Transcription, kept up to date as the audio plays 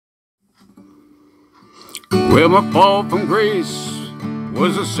Well, my fall from grace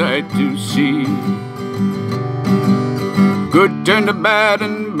was a sight to see. Good turned to bad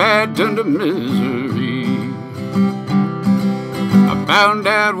and bad turned to misery. I found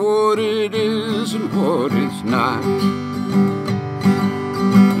out what it is and what it's not,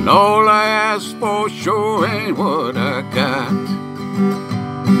 and all I ask for sure ain't what I got.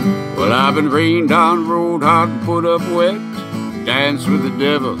 Well, I've been rained on, rode hard and put up wet, danced with the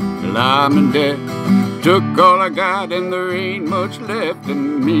devil till I'm in debt. Took all I got and there ain't much left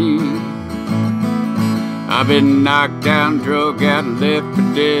in me. I've been knocked down, drug out and left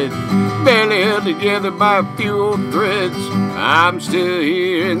for dead, barely held together by a few old threads. I'm still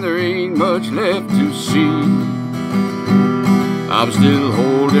here and there ain't much left to see. I'm still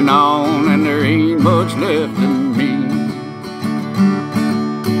holding on and there ain't much left in me.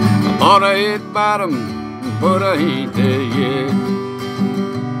 I thought I hit bottom, but I ain't there yet.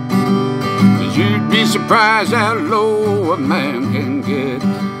 You'd be surprised how low a man can get.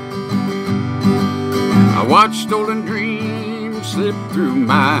 I watched stolen dreams slip through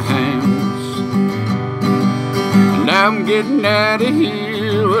my hands, and now I'm getting out of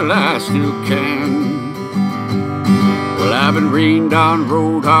here, well I still can. Well, I've been rained on,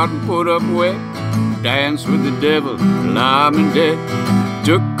 rode hard and put up wet, danced with the devil till I'm in debt.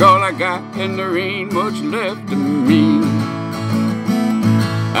 Took all I got and there ain't much left of me.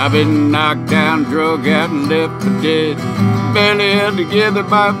 I've been knocked down, drug out and left for dead, barely held together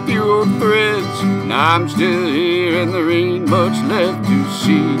by a few old threads. Now I'm still here and there ain't much left to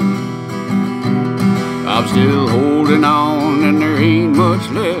see. I'm still holding on and there ain't much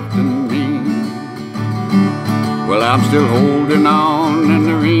left in me. Well, I'm still holding on and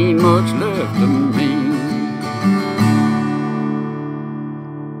there ain't much left in me.